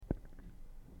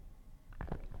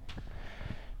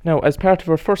Now, as part of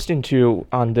our first interview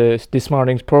on this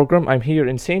morning's programme, I'm here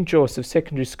in St. Joseph's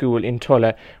Secondary School in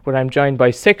Tulla, where I'm joined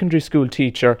by secondary school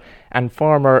teacher and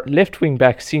former left wing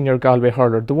back senior Galway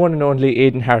hurler, the one and only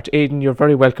Aidan Hart. Aidan, you're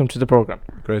very welcome to the programme.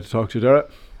 Great to talk to you, Dara.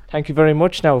 Thank you very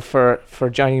much now for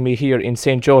joining me here in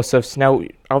St. Joseph's. Now,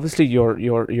 obviously,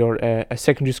 you're a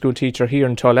secondary school teacher here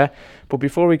in Tulla, but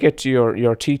before we get to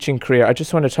your teaching career, I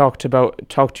just want to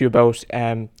talk to you about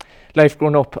life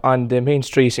growing up on the main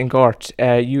street in Gort.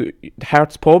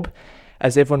 Hart's Pub,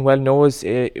 as everyone well knows,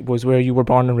 was where you were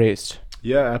born and raised.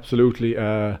 Yeah, absolutely.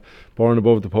 Born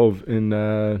above the pub in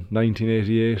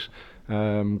 1988.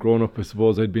 Growing up, I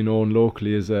suppose I'd been known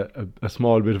locally as a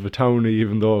small bit of a townie,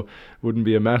 even though it wouldn't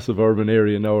be a massive urban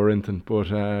area now or anything. But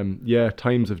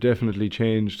times have definitely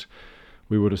changed.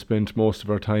 We would have spent most of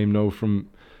our time now,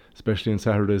 especially on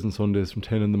Saturdays and Sundays, from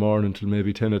 10 in the morning till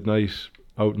maybe 10 at night,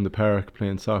 out in the park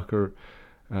playing soccer,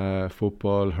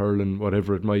 football, hurling,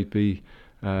 whatever it might be.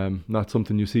 Not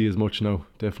something you see as much now,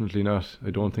 definitely not.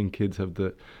 I don't think kids have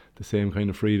the same kind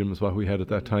of freedom as what we had at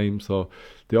that time, so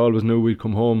they always knew we'd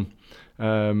come home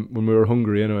when we were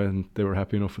hungry anyway, and they were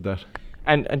happy enough with that.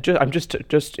 And I'm just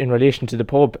in relation to the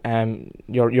pub,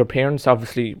 your parents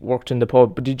obviously worked in the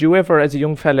pub, but did you ever, as a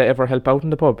young fella, ever help out in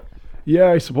the pub?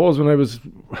 Yeah, I suppose when I was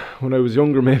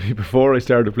younger, maybe before I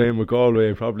started playing with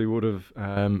Galway, I probably would have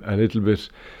a little bit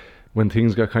when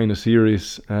things got kind of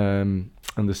serious, and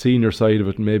the senior side of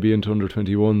it, maybe into under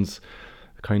 21s,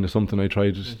 kind of something I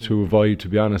tried to avoid, to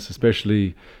be honest,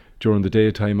 especially during the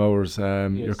daytime hours.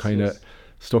 You're kind of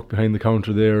stuck behind the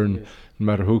counter there, and no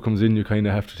matter who comes in, you kind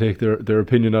of have to take their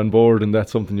opinion on board, and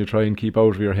that's something you try and keep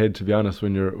out of your head, to be honest,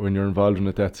 when you're involved in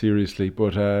it that seriously.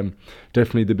 But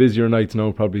definitely the busier nights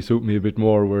now probably suit me a bit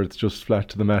more, where it's just flat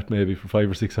to the mat maybe for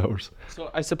 5 or 6 hours. So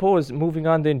I suppose moving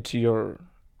on then to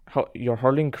your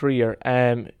hurling career,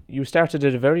 you started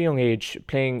at a very young age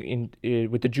playing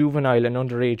with the juvenile and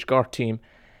underage Gort team.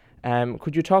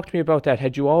 Could you talk to me about that?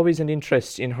 Had you always an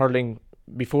interest in hurling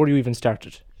before you even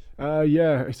started?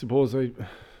 Yeah, I suppose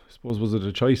was it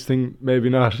a choice thing? Maybe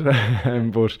not.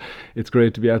 But it's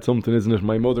great to be at something, isn't it?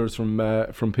 My mother's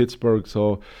from Pittsburgh,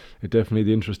 so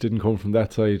the interest didn't come from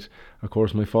that side. Of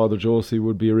course, my father Josie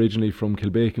would be originally from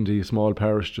Kilbakenty, a small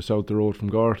parish just out the road from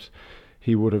Gort.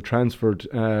 He would have transferred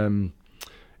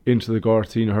into the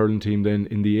Gort senior hurling team then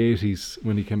in the 80s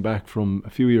when he came back from, a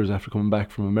few years after coming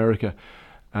back from America.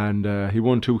 And he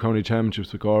won 2 county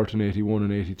championships with Gort in 81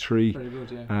 and 83. Very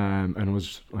good, yeah.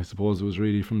 And I suppose it was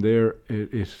really from there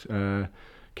it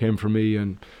came for me.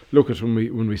 And look at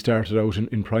when we started out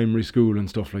in primary school and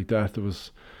stuff like that, there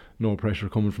was no pressure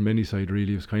coming from any side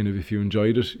really. It was kind of, if you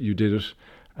enjoyed it, you did it.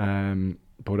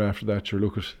 But after that,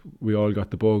 we all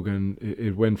got the bug, and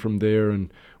it went from there,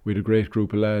 and we had a great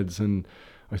group of lads, and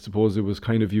I suppose it was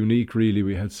kind of unique really.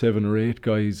 We had 7 or 8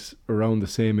 guys around the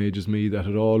same age as me that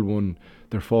had all won,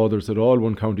 their fathers had all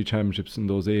won county championships in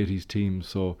those 80s teams,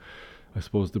 so I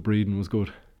suppose the breeding was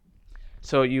good.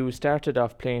 So you started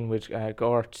off playing with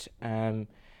Gort in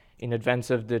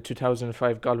advance of the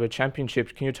 2005 Galway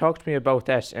Championship. Can you talk to me about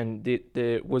that? And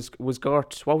what was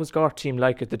Gort team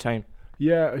like at the time?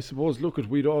 Yeah, I suppose,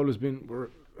 we'd always we're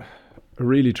a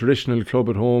really traditional club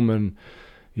at home, and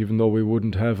even though we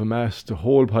wouldn't have amassed a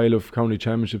whole pile of county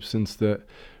championships since the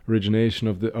origination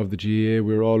of the GAA,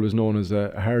 we were always known as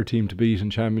a hard team to beat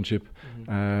in championship.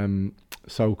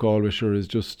 South Galway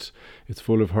is it's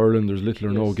full of hurling. There's little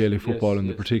or no Gaelic football in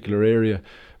the particular area,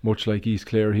 much like East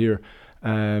Clare here.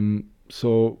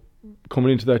 So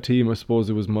coming into that team, I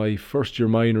suppose it was my first year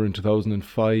minor in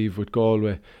 2005 with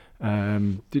Galway.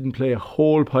 Didn't play a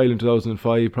whole pile in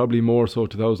 2005, probably more so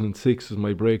 2006 was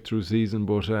my breakthrough season,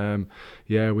 but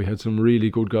we had some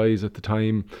really good guys at the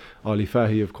time. Ollie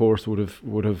Fahy, of course, would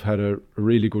have had a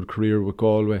really good career with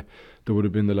Galway. There would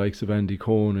have been the likes of Andy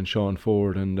Cohn and Sean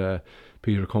Ford and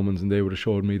Peter Cummins, and they would have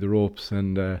showed me the ropes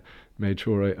and made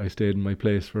sure I stayed in my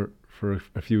place for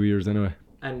a few years anyway.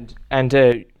 And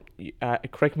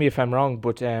correct me if I'm wrong,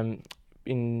 but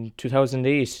in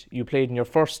 2008 you played in your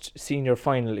first senior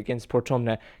final against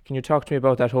Portumna. Can you talk to me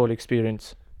about that whole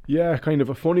experience? Yeah, kind of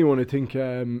a funny one. I think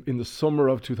in the summer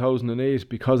of 2008,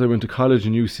 because I went to college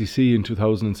in UCC in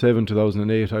 2007,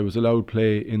 2008, I was allowed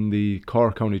play in the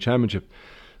Cork County Championship.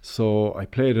 So I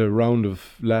played a round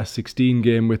of last 16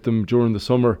 game with them during the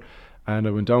summer, and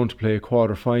I went down to play a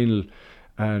quarter final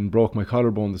and broke my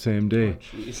collarbone the same day.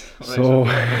 So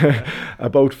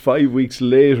about 5 weeks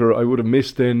later, I would have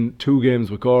missed then 2 games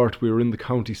with Gort. We were in the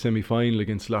county semi-final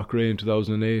against Loughrea in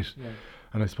 2008. Yeah.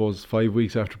 And I suppose 5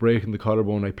 weeks after breaking the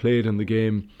collarbone, I played in the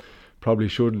game. Probably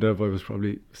shouldn't have. I was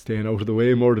probably staying out of the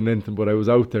way more than anything, but I was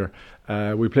out there.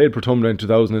 We played Portumna in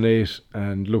 2008,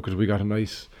 and look, we got a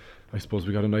nice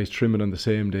trimming on the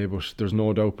same day, but there's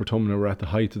no doubt Portumna were at the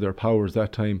height of their powers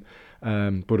that time.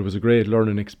 But it was a great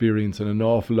learning experience, and an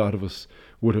awful lot of us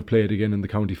would have played again in the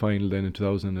county final then in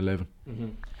 2011.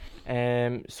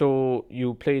 So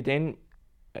you played then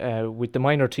with the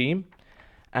minor team,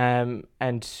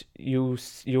 and you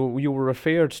were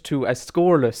referred to as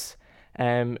scoreless.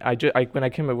 When I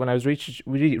was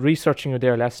researching you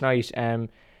there last night,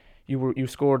 you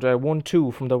scored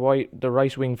 1-2 from the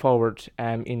right wing forward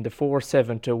in the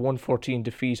 4-7 to 1-14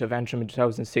 defeat of Antrim in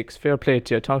 2006. Fair play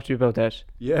to you. Talk to me about that.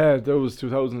 Yeah, that was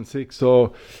 2006.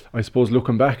 So I suppose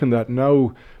looking back on that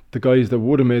now, the guys that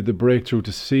would have made the breakthrough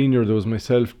to senior, there was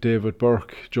myself, David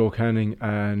Burke, Joe Canning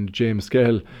and James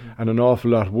Skell, and an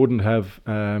awful lot wouldn't have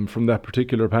from that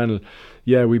particular panel.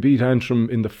 Yeah, we beat Antrim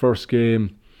in the first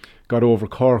game, got over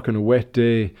Cork on a wet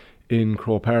day in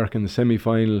Croke Park in the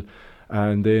semi-final,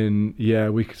 and then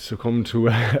we succumbed to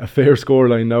a fair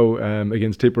scoreline now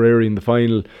against Tipperary in the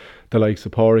final. The likes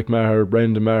of Pádraig Maher,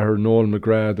 Brendan Maher, Noel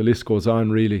McGrath, the list goes on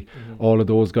really. All of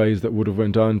those guys that would have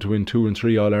went on to win 2 and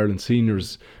 3 All-Ireland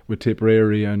seniors with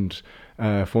Tipperary, and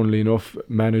funnily enough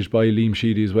managed by Liam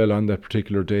Sheedy as well on that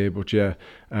particular day. But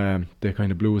they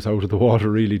kind of blew us out of the water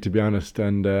really, to be honest.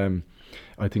 And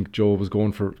I think Joe was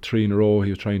going for 3 in a row. He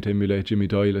was trying to emulate Jimmy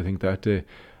Doyle, I think, that day,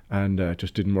 and it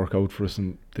just didn't work out for us,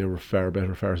 and they were far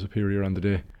better, far superior on the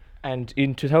day. And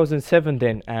in 2007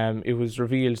 then, it was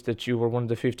revealed that you were one of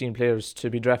the 15 players to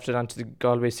be drafted onto the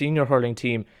Galway senior hurling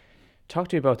team. Talk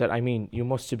to me about that. I mean, you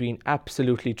must have been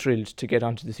absolutely thrilled to get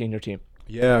onto the senior team.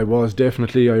 Yeah, I was,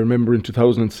 definitely. I remember in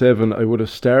 2007 I would have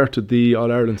started the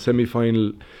All-Ireland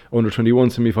semi-final,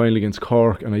 under-21 semi-final against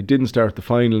Cork, and I didn't start the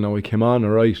final. Now I came on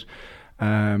alright,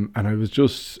 and I was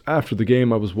just, after the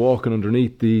game I was walking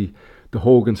underneath the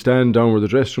Hogan stand down where the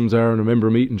dress rooms are, and I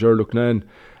remember meeting Ger Lucknan,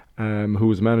 who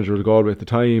was manager of Galway at the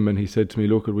time, and he said to me,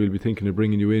 look, we'll be thinking of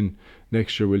bringing you in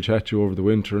next year, we'll chat you over the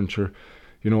winter. And sure,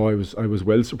 you know, I was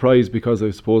well surprised, because I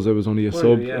suppose I was only a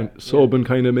sub and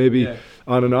kind of maybe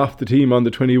on and off the team, on the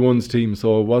 21s team,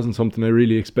 so it wasn't something I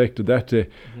really expected that day.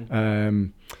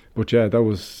 But yeah, that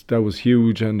was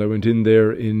huge, and I went in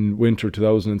there in winter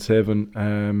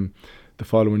 2007. The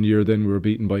following year then we were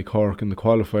beaten by Cork in the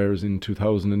qualifiers in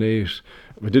 2008.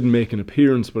 I didn't make an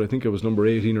appearance, but I think I was number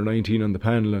 18 or 19 on the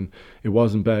panel, and it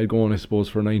wasn't bad going, I suppose,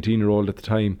 for a 19-year-old at the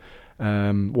time.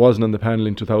 Wasn't on the panel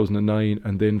in 2009,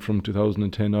 and then from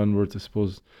 2010 onwards, I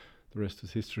suppose the rest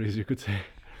is history, as you could say.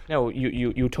 Now,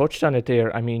 you touched on it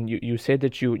there. I mean, you said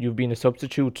that you've been a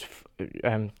substitute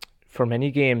for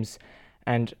many games,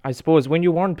 and I suppose when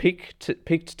you weren't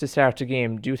picked to start a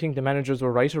game, do you think the managers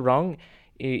were right or wrong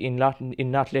in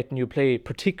not letting you play,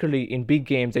 particularly in big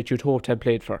games that you'd hoped to have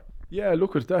played for? Yeah,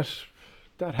 look at that.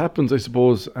 That happens, I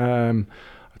suppose. I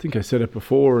think I said it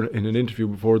before in an interview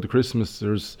before the Christmas.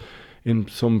 There's, in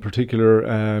some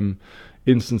particular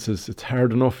instances, it's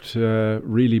hard enough to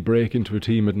really break into a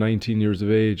team at 19 years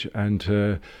of age and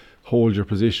to hold your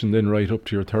position then right up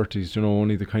to your 30s. You know,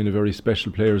 only the kind of very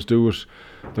special players do it.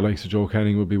 The likes of Joe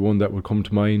Canning would be one that would come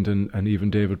to mind, and even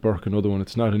David Burke, another one.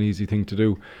 It's not an easy thing to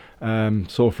do.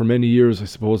 So for many years, I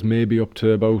suppose maybe up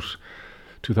to about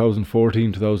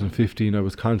 2014, 2015, I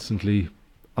was constantly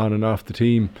on and off the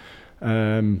team.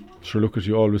 Sure, look, as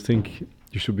you always think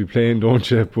you should be playing, don't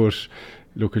you? But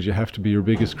look, as you have to be your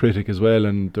biggest critic as well,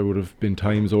 and there would have been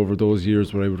times over those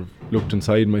years where I would have looked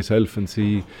inside myself and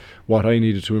see what I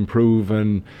needed to improve,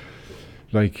 and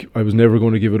like, I was never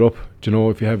going to give it up. Do you know,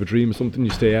 if you have a dream of something,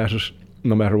 you stay at it,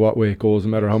 no matter what way it goes,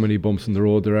 no matter how many bumps in the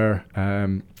road there are.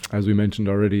 As we mentioned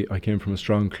already, I came from a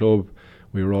strong club.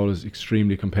 We were always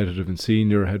extremely competitive in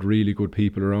senior, had really good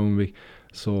people around me.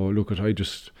 So look, I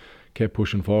just kept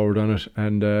pushing forward on it,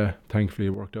 and thankfully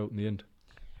it worked out in the end.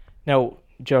 Now,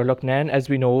 Ger Lucknan, as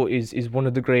we know, is one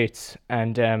of the greats,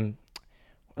 and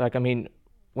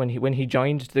when he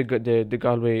joined the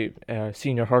Galway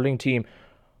senior hurling team,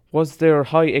 was there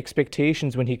high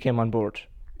expectations when he came on board?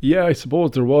 Yeah, I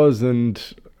suppose there was, and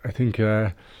I think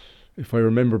if I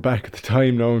remember back at the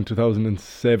time now in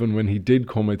 2007 when he did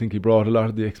come, I think he brought a lot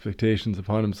of the expectations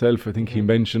upon himself. I think he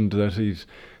mentioned that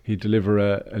he'd deliver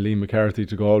a Liam McCarthy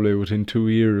to Galway within 2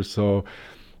 years. So,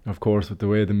 of course, with the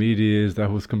way the media is,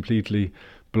 that was completely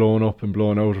blown up and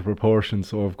blown out of proportion.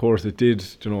 So, of course, it did,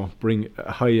 you know, bring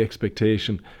a high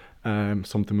expectation,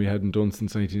 something we hadn't done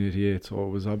since 1988. So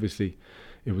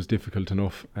it was difficult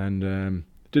enough, and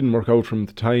didn't work out from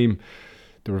the time.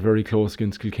 They were very close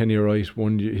against Kilkenny, right?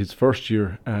 His first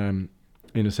year in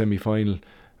a semi-final.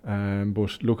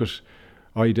 But look,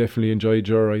 I definitely enjoyed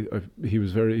Ger. He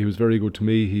was very good to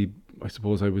me. He I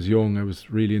suppose I was young. I was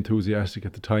really enthusiastic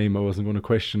at the time. I wasn't going to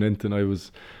question anything. I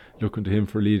was looking to him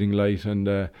for leading light, and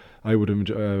I would have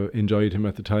enjoyed him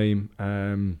at the time.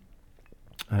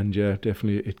 And yeah,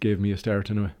 definitely it gave me a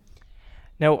start anyway.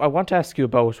 Now, I want to ask you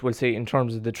about, we'll say, in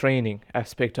terms of the training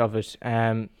aspect of it.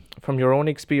 From your own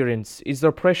experience, is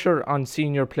there pressure on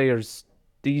senior players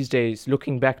these days,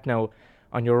 looking back now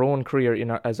on your own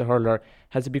career as a hurler?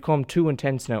 Has it become too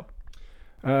intense now?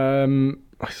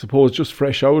 I suppose just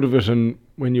fresh out of it, and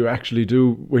when you're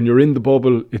in the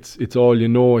bubble, it's all you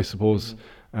know, I suppose.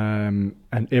 And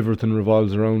everything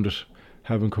revolves around it.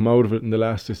 Having come out of it in the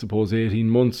last, I suppose, 18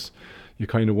 months, you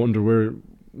kind of wonder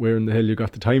where in the hell you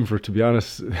got the time for it, to be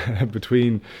honest.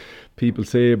 Between people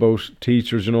say about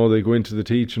teachers, they go into the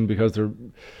teaching because they're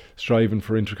striving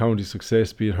for inter-county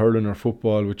success, be it hurling or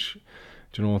football, which,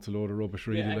 it's a load of rubbish,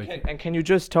 really. Yeah, and can you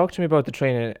just talk to me about the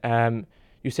training?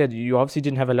 You said you obviously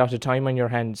didn't have a lot of time on your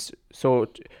hands. So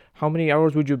how many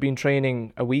hours would you have been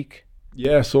training a week?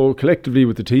 Yeah, so collectively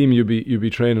with the team, you'd be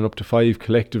training up to 5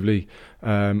 collectively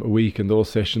a week, and those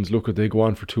sessions, they go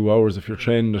on for 2 hours. If you're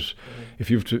training at,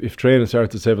 if training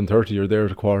starts at 7:30, you're there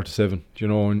at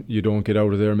 7:15, and you don't get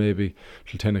out of there maybe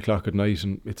till 10 o'clock at night,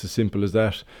 and it's as simple as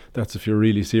that. That's if you're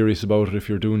really serious about it. If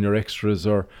you're doing your extras,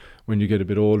 or when you get a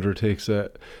bit older, it takes a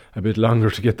bit longer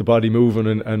to get the body moving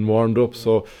and warmed up.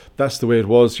 So that's the way it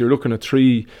was. You're looking at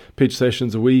 3 pitch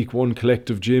sessions a week, 1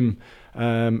 collective gym,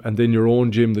 and then your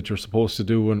own gym that you're supposed to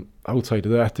do. And outside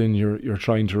of that, then you're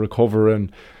trying to recover.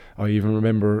 And I even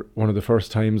remember one of the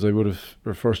first years I would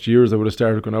have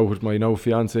started going out with my now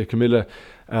fiancée Camilla.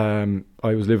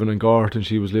 I was living in Gort and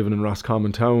she was living in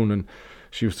Roscommon town, and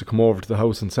she used to come over to the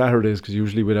house on Saturdays, because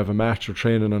usually we'd have a match or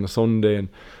training on a Sunday, and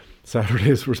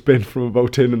Saturdays were spent from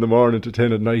about 10 in the morning to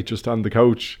 10 at night just on the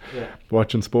couch,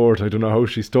 watching sport. I don't know how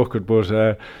she stuck it, but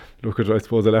I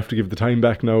suppose I'll have to give the time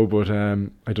back now, but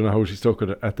I don't know how she stuck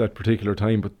it at that particular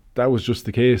time, but that was just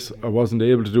the case. I wasn't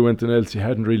able to do anything else. You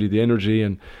hadn't really the energy,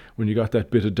 and when you got that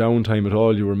bit of downtime at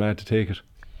all, you were mad to take it.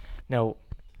 Now,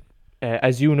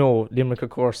 as you know, Limerick,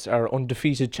 of course, are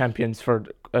undefeated champions for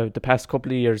the past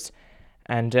couple of years,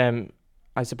 and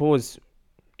I suppose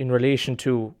in relation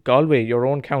to Galway, your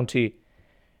own county,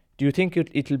 do you think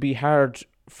it'll be hard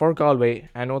for Galway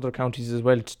and other counties as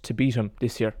well to beat them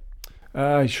this year?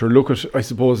 Sure, I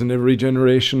suppose in every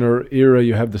generation or era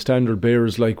you have the standard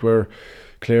bearers, like where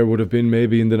Clare would have been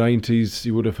maybe in the 90s.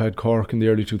 You would have had Cork in the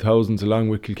early 2000s along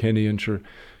with Kilkenny, and sure,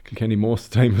 Kilkenny most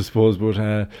of the time, I suppose,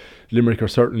 but Limerick are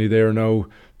certainly there now.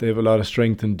 They have a lot of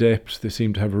strength and depth. They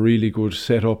seem to have a really good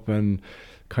setup, and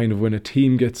kind of when a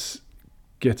team gets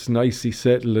nicely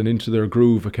settled and into their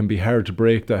groove, it can be hard to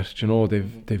break that.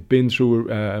 They've been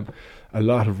through a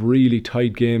lot of really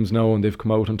tight games now, and they've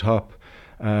come out on top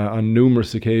on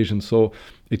numerous occasions, so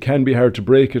it can be hard to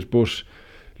break it. But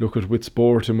with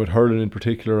sport and with hurling in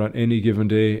particular, on any given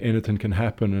day anything can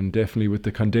happen, and definitely with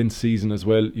the condensed season as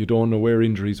well, you don't know where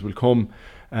injuries will come,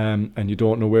 and you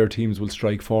don't know where teams will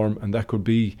strike form, and that could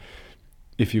be,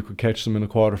 if you could catch them in a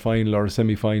quarter-final or a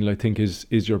semi-final, I think is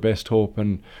your best hope,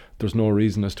 and there's no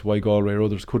reason as to why Galway or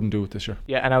others couldn't do it this year.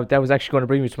 Yeah, and that was actually going to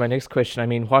bring me to my next question. I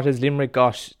mean, what has Limerick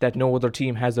got that no other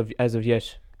team has as of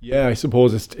yet? Yeah, I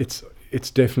suppose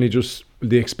it's definitely just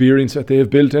the experience that they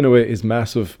have built anyway is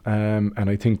massive, and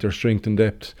I think their strength and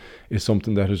depth is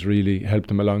something that has really helped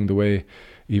them along the way.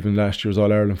 Even last year's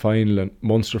All-Ireland final and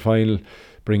Munster final,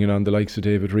 bringing on the likes of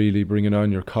David Reilly, bringing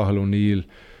on your Cathal O'Neill,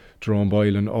 Jerome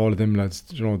Boyle, and all of them lads,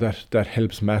 that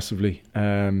helps massively.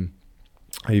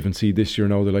 I even see this year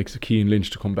now the likes of Cian Lynch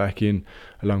to come back in,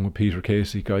 along with Peter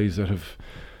Casey, guys that have,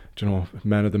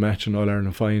 man of the match in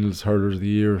All-Ireland finals, hurlers of the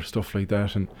year, stuff like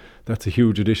that, and that's a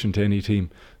huge addition to any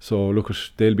team. So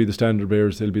they'll be the standard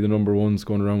bearers, they'll be the number ones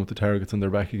going around with the targets on their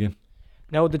back again.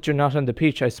 Now that you're not on the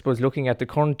pitch, I suppose looking at the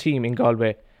current team in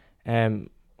Galway,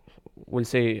 we'll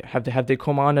say, have they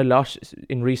come on a lot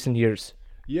in recent years?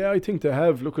 Yeah, I think they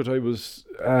have. I was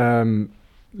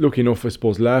lucky enough, I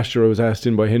suppose, last year I was asked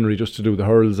in by Henry just to do the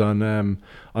hurls on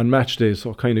match days,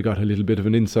 so I kind of got a little bit of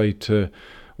an insight to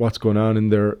what's going on in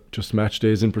their just match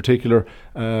days in particular.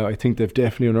 I think they've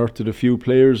definitely unearthed a few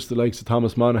players, the likes of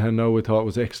Thomas Monaghan now I thought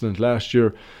was excellent last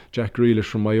year, Jack Grealish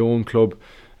from my own club,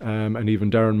 and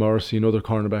even Darren Morrissey, another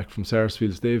cornerback from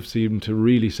Sarsfields. They've seemed to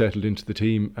really settled into the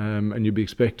team, and you'd be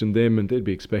expecting them, and they'd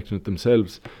be expecting it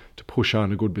themselves, to push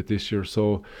on a good bit this year.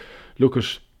 So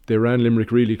they ran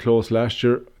Limerick really close last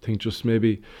year. I think just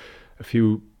maybe a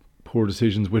few poor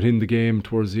decisions within the game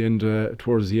towards the end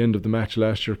of the match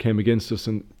last year came against us,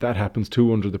 and that happens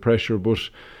too under the pressure. But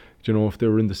if they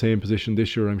were in the same position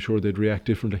this year, I'm sure they'd react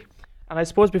differently. And I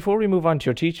suppose before we move on to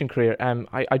your teaching career,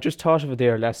 I just thought of it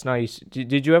there last night.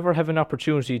 Did you ever have an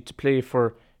opportunity to play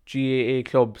for GAA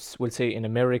clubs, we'll say in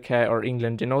America or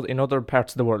England, in other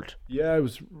parts of the world? Yeah, I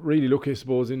was really lucky, I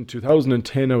suppose. In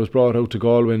 2010, I was brought out to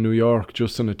Galway, New York,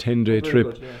 just on a 10-day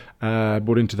trip. Good, yeah.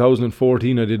 But in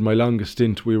 2014, I did my longest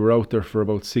stint. We were out there for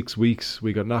about 6 weeks.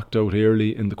 We got knocked out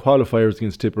early in the qualifiers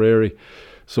against Tipperary.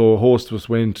 So a host of us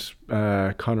went,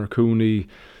 Conor Cooney,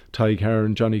 Ty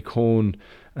Cairn, Johnny Cohn,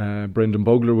 Brendan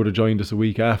Bugler would have joined us a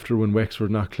week after when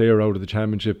Wexford knocked Clare out of the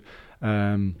championship.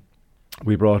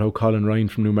 We brought out Colin Ryan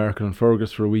from Newmarket and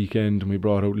Fergus for a weekend, and we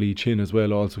brought out Lee Chin as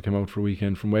well, also came out for a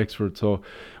weekend from Wexford. So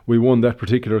we won that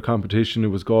particular competition. It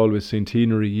was Galway's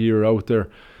centenary year out there.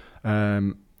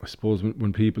 I suppose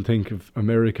when people think of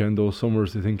America and those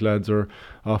summers, they think lads are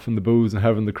off in the booze and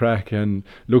having the crack, and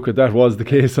look, at that was the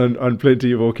case on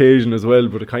plenty of occasion as well.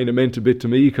 But it kind of meant a bit to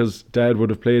me because Dad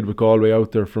would have played with Galway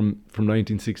out there from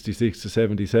 1966 to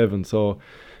 77. So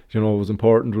it was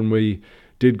important when we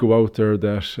did go out there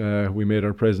that we made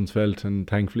our presence felt, and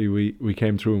thankfully we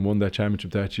came through and won that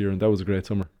championship that year, and that was a great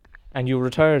summer. And you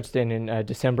retired then in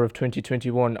December of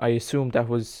 2021. I assume that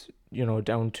was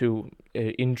down to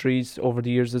injuries over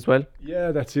the years as well?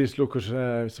 Yeah, that's it. Look at,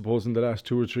 I suppose in the last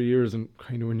 2 or 3 years, and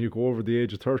kind of when you go over the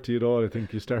age of 30 at all, I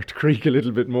think you start to creak a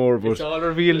little bit more. But it's all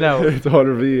revealed now. It's all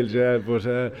revealed, yeah. But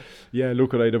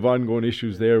look at, I had ongoing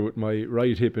issues there with my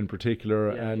right hip in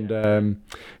particular,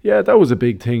 that was a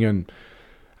big thing, and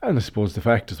I suppose the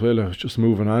fact as well, I was just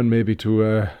moving on maybe to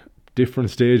a different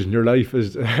stage in your life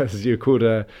as you could,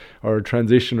 or a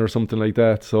transition or something like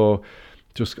that. So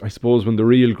just, I suppose, when the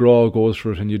real graw goes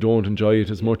for it and you don't enjoy it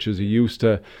as much as you used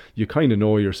to, you kind of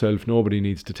know yourself. Nobody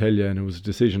needs to tell you, and it was a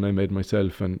decision I made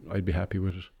myself, and I'd be happy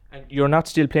with it. And you're not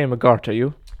still playing with Gort, are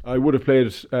you? I would have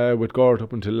played with Gort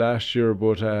up until last year,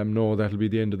 but no, that'll be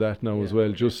the end of that now as well.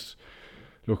 Okay. Just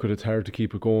look, it's hard to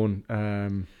keep it going.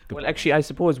 Well, actually, I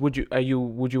suppose would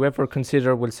you ever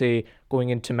consider, we'll say, going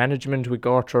into management with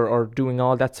Gort or doing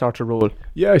all that sort of role?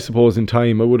 Yeah, I suppose in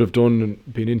time I would have done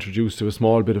and been introduced to a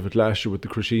small bit of it last year with the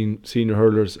Crusheen senior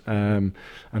hurlers, and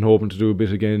hoping to do a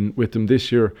bit again with them this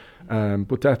year.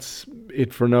 But that's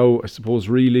it for now. I suppose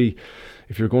really,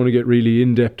 if you're going to get really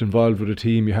in-depth involved with a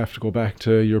team, you have to go back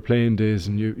to your playing days,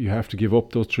 and you have to give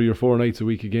up those 3 or 4 nights a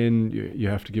week again. You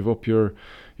have to give up your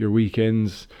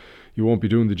weekends. You won't be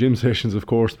doing the gym sessions, of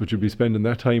course, but you'll be spending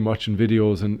that time watching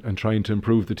videos and trying to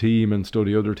improve the team and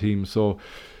study other teams. So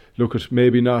look, at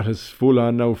maybe not as full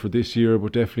on now for this year,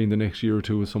 but definitely in the next year or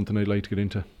two is something I'd like to get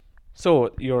into.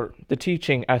 So the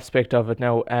teaching aspect of it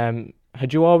now,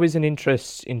 had you always an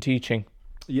interest in teaching?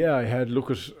 Yeah, I had.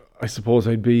 Look, I suppose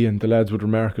I'd be, and the lads would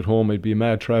remark at home, I'd be a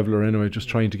mad traveller anyway, just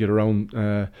trying to get around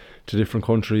to different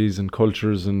countries and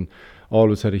cultures, and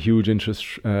always had a huge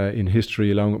interest in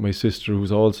history, along with my sister,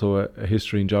 who's also a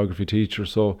history and geography teacher.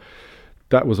 So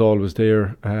that was always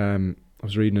there. I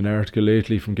was reading an article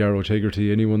lately from Garrow Tegerty.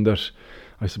 Anyone that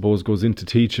I suppose goes into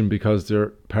teaching because they're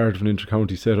part of an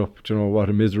inter-county setup, what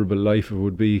a miserable life it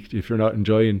would be if you're not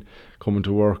enjoying coming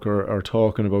to work or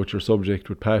talking about your subject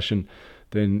with passion.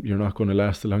 Then you're not going to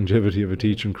last the longevity of a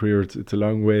teaching career. It's a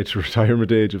long way to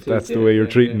retirement age if that's the way you're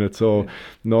treating it. So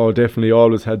no, definitely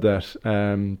always had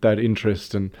that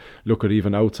interest, and look, at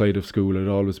even outside of school I'd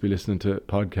always be listening to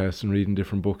podcasts and reading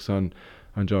different books on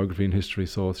geography and history.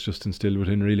 So it's just instilled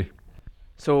within, really.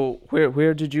 So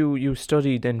where did you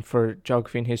study then for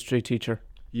geography and history teacher?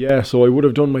 Yeah, so I would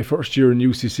have done my first year in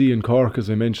UCC in Cork, as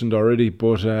I mentioned already,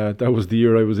 but that was the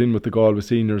year I was in with the Galway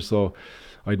seniors, so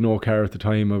I'd no car at the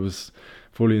time. I was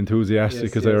fully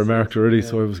enthusiastic, as I remarked already.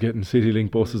 So I was getting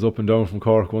CityLink buses up and down from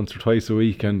Cork once or twice a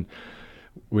week, and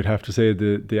we'd have to say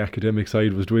the academic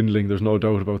side was dwindling, there's no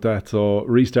doubt about that. So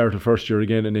restarted first year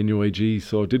again in NUIG,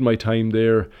 so did my time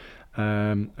there,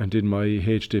 and did my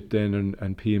HDIP then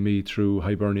and PME through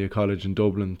Hibernia College in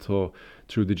Dublin. So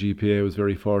through the GPA I was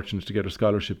very fortunate to get a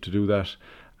scholarship to do that.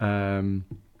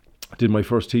 Did my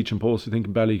first teaching post, I think,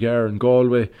 in Ballygar and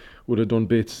Galway. Would have done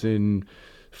bits in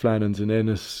Flannan's in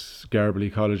Ennis,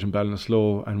 Garbally College in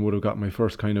Ballinasloe, and would have got my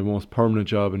first kind of most permanent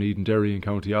job in Eden Derry in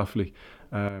County Offaly.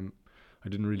 I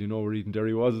didn't really know where Eden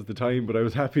Derry was at the time, but I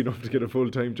was happy enough to get a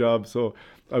full-time job, so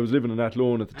I was living in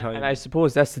Athlone at the time. And I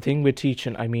suppose that's the thing with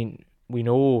teaching. I mean, we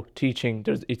know teaching,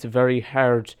 it's a very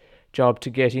hard job to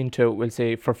get into, we'll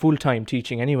say, for full-time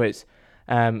teaching anyways.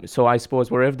 So I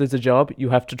suppose wherever there's a job,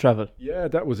 you have to travel. Yeah,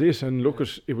 that was it. And look,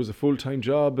 it was a full-time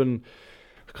job, and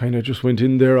I kind of just went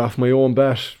in there off my own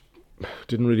bat.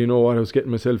 Didn't really know what I was getting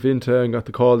myself into, and got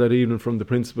the call that evening from the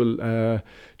principal,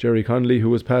 Jerry Connolly, who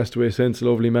was passed away since, a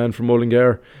lovely man from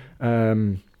Mullingar.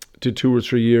 Did 2 or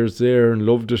 3 years there and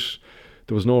loved it.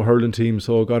 there was no hurling team,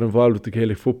 so I got involved with the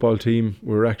Gaelic football team.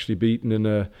 We were actually beaten in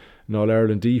an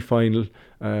All-Ireland D final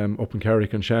up in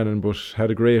Carrick-on-Shannon, but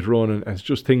had a great run, and it's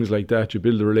just things like that. You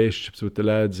build the relationships with the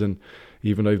lads, and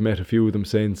even I've met a few of them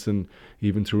since, and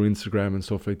even through Instagram and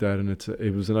stuff like that, and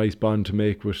it was a nice bond to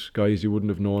make with guys you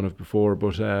wouldn't have known of before.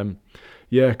 But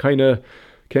kind of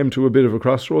came to a bit of a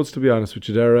crossroads, to be honest with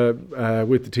you, Dara,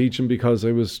 with the teaching, because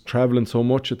I was travelling so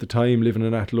much at the time, living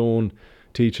in Athlone,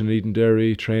 teaching in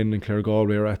Edenderry, training in Clare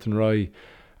Galway or Athenry,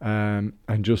 and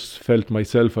just felt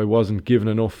myself I wasn't giving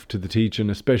enough to the teaching,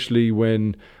 especially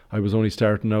when I was only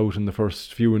starting out in the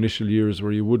first few initial years,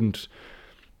 where you wouldn't,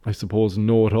 I suppose,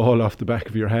 know it all off the back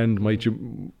of your hand,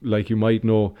 you might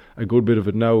know a good bit of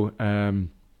it now.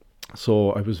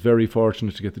 So I was very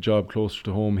fortunate to get the job closer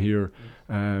to home here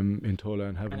in Tulla.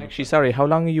 And actually, sorry, how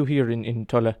long are you here in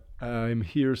Tulla? I'm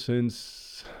here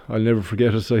since, I'll never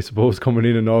forget it, I suppose, coming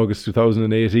in August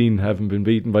 2018, having been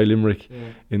beaten by Limerick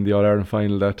in the All-Ireland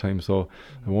final that time. So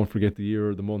I won't forget the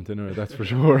year or the month in it, that's for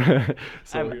sure.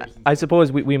 I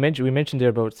suppose we mentioned there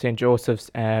about St. Joseph's.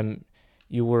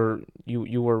 You were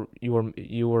how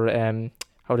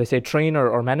would I say, trainer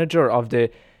or manager of the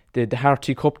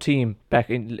Harty Cup team back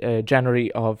in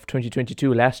January of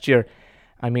 2022 last year.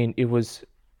 I mean, it was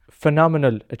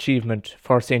phenomenal achievement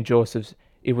for St. Joseph's.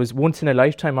 It was once in a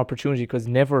lifetime opportunity, because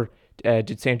never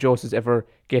did St. Joseph's ever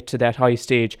get to that high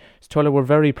stage. So Tulla were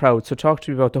very proud. So talk to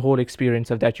me about the whole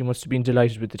experience of that. You must have been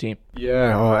delighted with the team.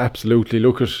 Yeah, absolutely.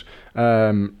 Look at,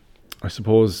 I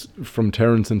suppose from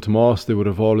Terence and Tomas, they would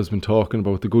have always been talking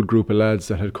about the good group of lads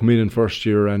that had come in first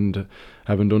year, and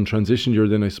having done transition year,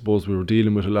 then I suppose we were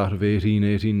dealing with a lot of 18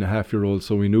 and a half year olds,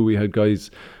 so we knew we had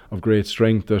guys of great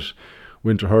strength that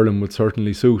winter hurling would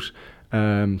certainly suit.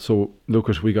 So look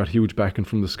at, we got huge backing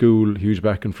from the school, huge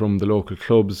backing from the local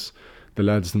clubs. The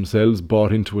lads themselves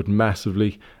bought into it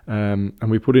massively, and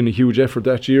we put in a huge effort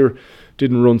that year.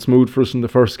 Didn't run smooth for us in the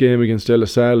first game against De La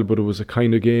Salle, but it was a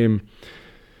kind of game,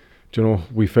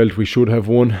 we felt we should have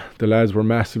won. The lads were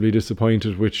massively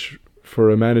disappointed, which for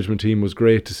a management team was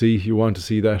great to see. You want to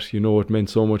see that, it meant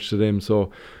so much to them.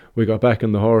 So we got back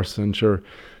on the horse, and sure,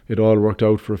 it all worked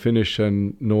out for a finish,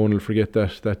 and no one will forget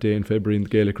that day in February in the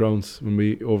Gaelic grounds when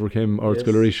we overcame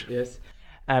Ardskillarich. Yes.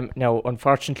 Now,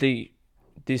 unfortunately,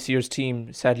 this year's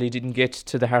team sadly didn't get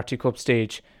to the Harty Cup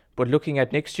stage. But looking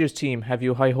at next year's team, have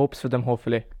you high hopes for them,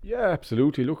 hopefully? Yeah,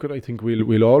 absolutely. Look, I think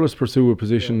we'll always pursue a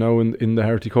position now in the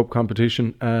Harty Cup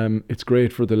competition. It's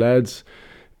great for the lads.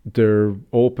 They're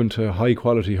open to high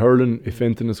quality hurling. If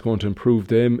anything is going to improve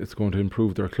them, it's going to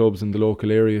improve their clubs in the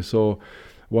local area. So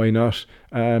why not?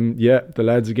 The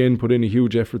lads again put in a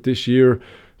huge effort this year.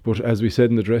 But as we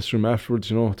said in the dressing room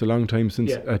afterwards, it's a long time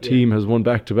since a team has won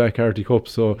back-to-back Harty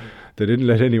Cups, so they didn't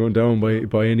let anyone down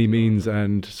by any means,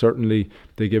 and certainly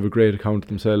they gave a great account of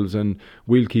themselves, and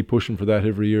we'll keep pushing for that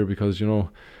every year, because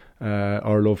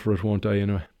our love for it won't die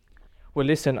anyway. Well,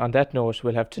 listen, on that note,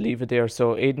 we'll have to leave it there.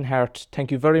 So Aidan Hart,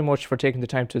 thank you very much for taking the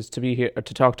time to be here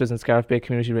to talk to us on Scariff Bay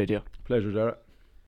Community Radio. Pleasure, Dara.